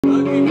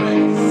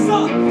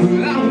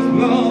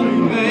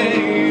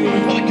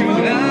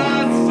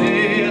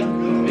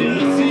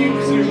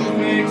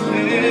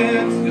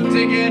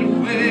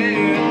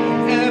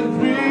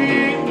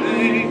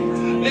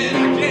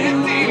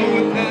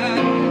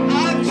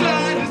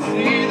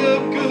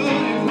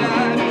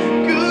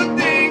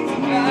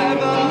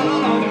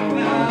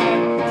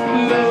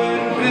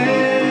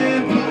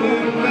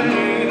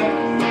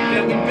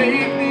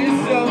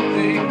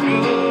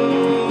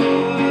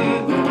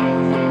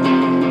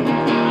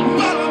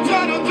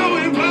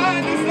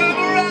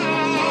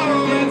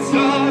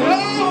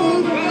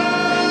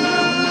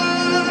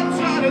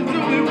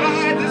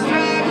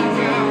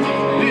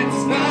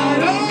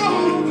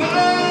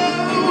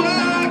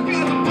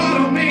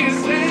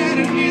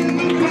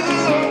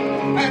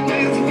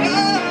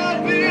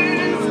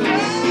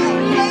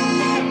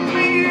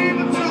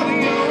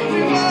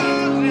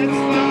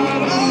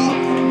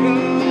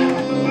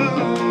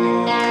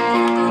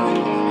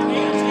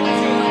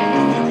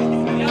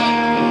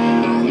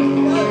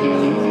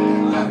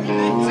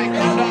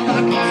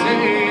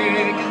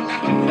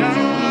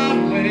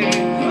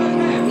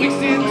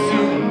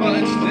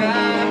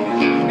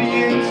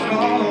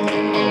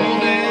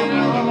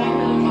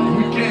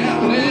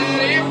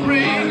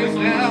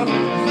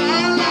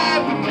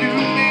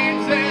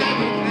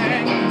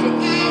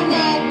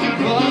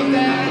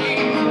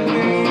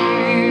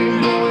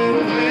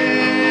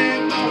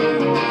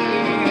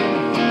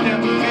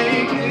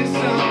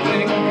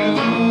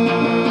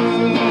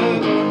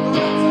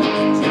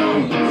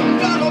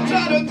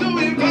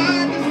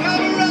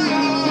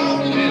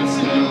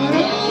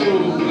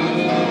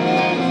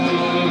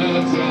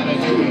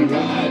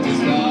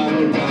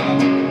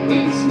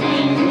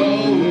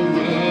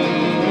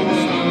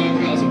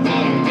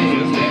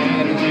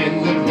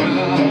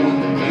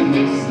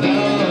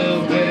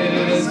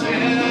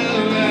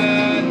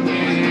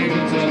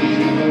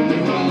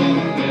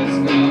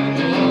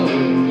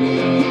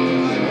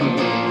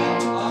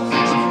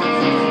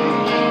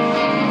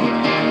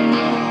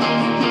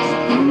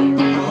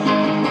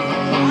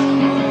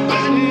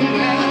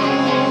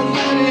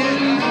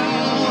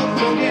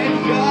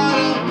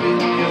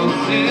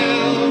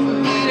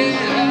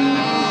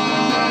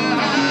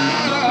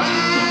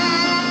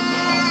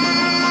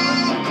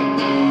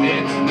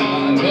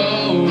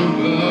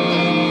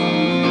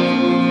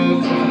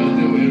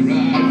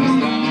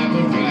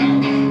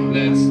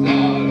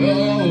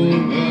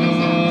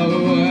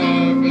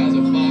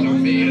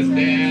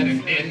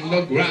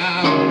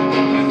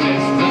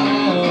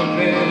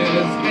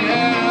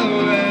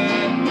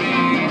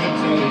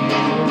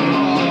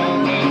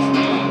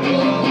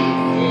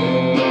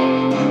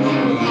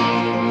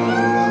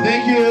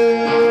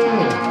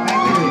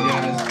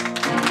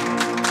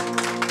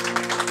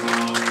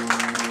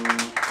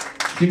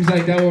Seems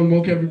like that one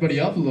woke everybody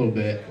up a little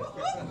bit.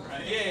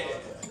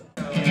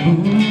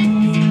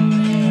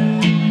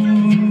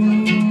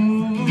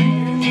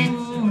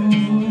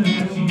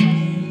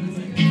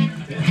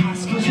 High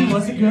school she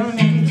was a girl that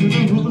made me do the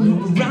hula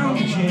hoop around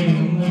the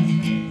gym.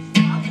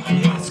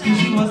 High school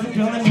she was a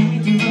girl that made me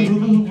do the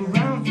hula hoop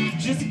around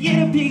just to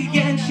get a peek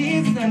again.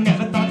 She's I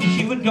never thought that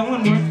she would go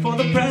and work for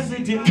the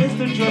president,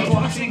 Mr. George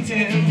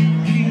Washington.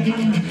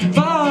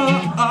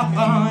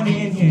 Far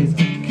in his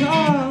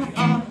car.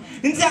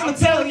 And I'ma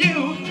tell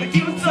you, like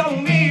you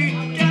told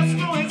me,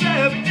 Castro is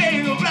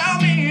everything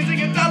around me.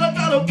 Singing dollar,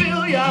 dollar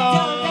bill,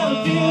 y'all.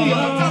 Dollar, bill,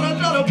 y'all. Dollar,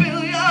 dollar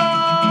bill,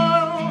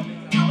 y'all.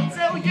 I'ma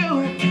tell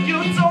you, like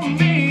you told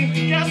me,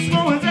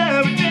 Castro is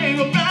everything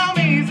around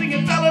me.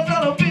 Singing dollar,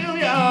 dollar bill,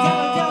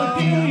 y'all. Dollar, dollar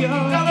bill,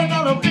 y'all. Dollar,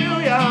 dollar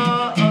bill,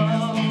 y'all.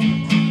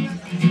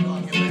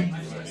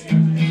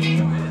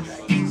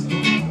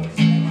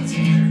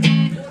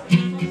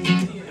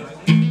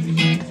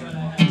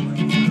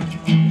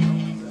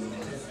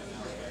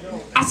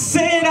 I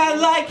said I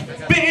like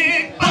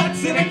big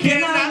butts and I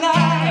cannot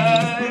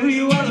lie. Who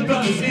you other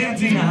brothers stand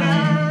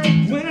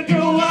tonight? When a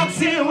girl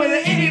walks in with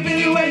an itty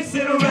bitty waist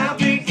and a round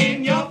thing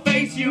in your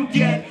face, you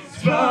get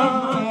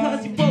sprung.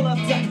 Cause you pull up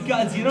tight,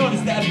 cause you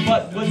notice that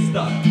butt was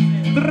stuck.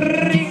 The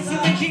rings and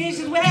the jeans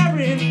she's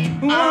wearing,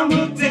 I'm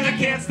hooked and I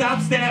can't stop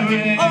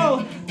staring.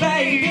 Oh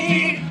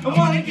baby, I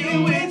wanna get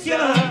with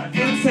ya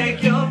and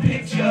take your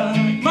picture.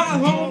 My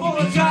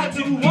homeboy tried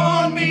to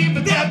warn me,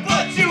 but that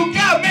butt you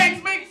got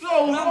makes me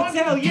so. I'ma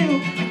tell you,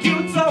 like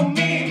you told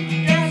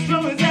me,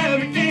 Castro is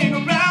everything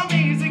around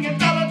me. Singing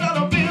dollar,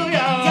 dollar bill,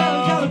 y'all.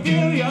 Dollar, dollar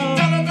bill, y'all.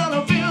 Dollar,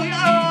 dollar bill,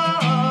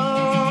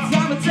 y'all. So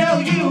I'ma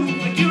tell you,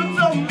 like you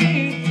told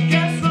me,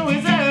 Castro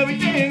is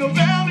everything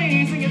around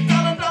me. Singing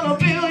dollar, dollar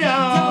bill,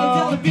 y'all. Dollar,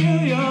 dollar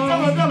bill, y'all.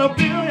 Dollar, dollar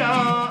bill,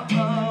 y'all.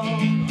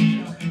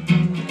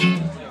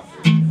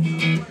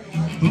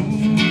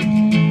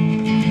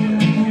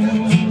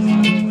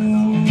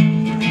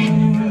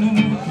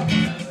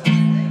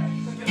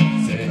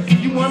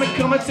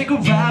 Come and take a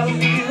ride with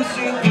me, you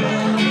sing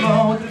girl,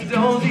 for the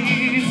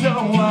dozy. So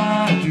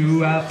why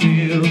do I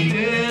feel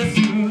this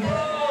good?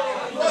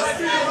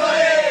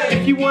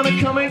 If you wanna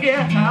come and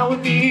get high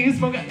with me,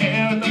 smoke an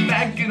air in the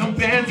back of the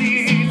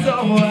panties.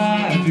 So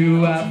why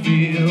do I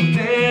feel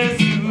this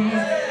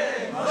good?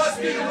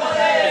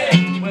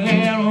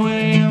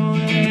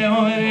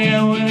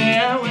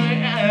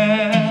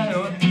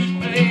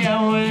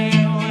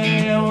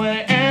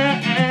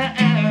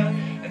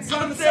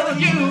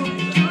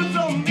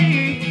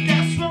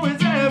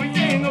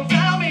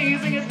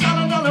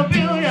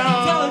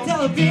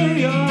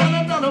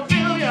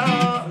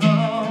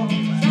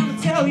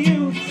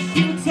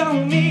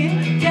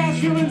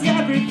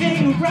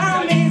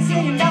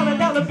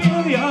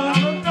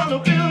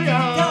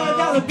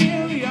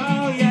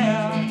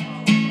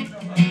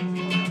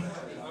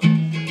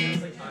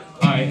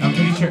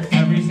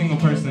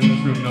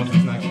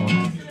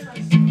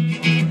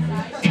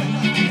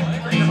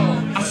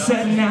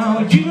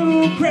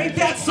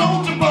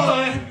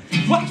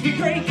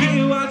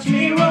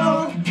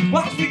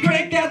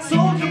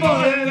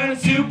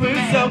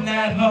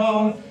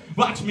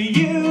 Watch me,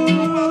 you.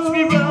 Watch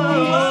me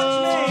run.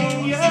 Watch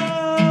me, you.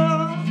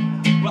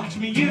 Watch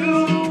me,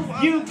 you.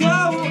 You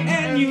go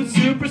and you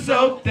super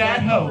soak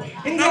that hoe.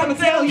 And I'ma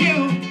tell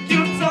you,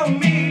 you told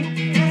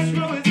me, cash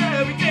flow is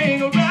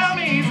everything around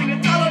me. Sing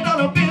a dollar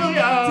dollar bill,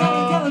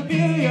 y'all. Dollar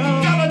bill,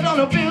 y'all. Dollar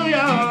dollar bill,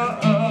 y'all.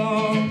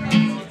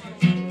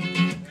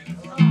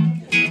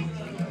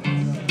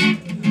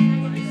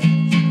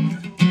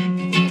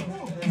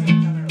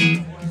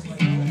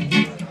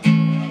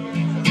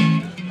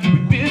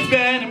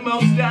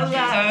 Most our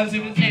lives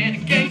living in a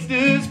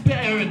gangster's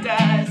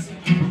paradise.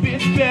 We've been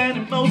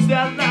spending most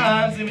our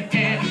lives living in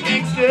a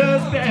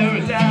gangster's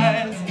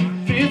paradise.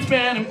 Been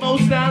spending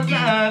most our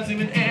lives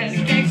living in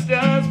a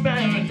gangster's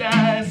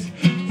paradise.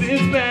 Been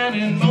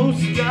spending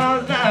most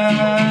our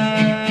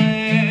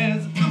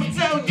lives. I'ma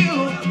tell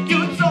you,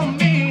 you told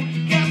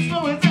me, cash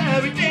flow is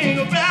everything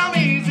around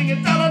me. Sing a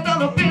dollar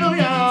dollar bill,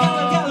 y'all.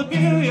 Dollar dollar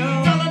bill,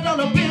 y'all. Dollar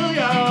dollar bill,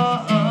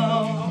 y'all.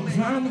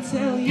 I'ma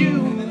tell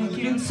you,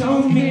 you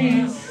told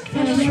me.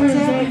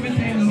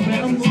 Everything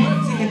around me.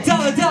 Sing a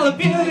dollar dollar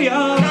bill,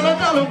 y'all. Dollar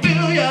dollar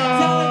bill, y'all.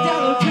 Dollar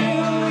dollar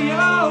bill,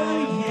 y'all.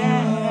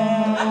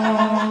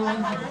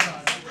 Yeah.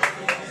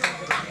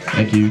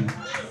 Thank you.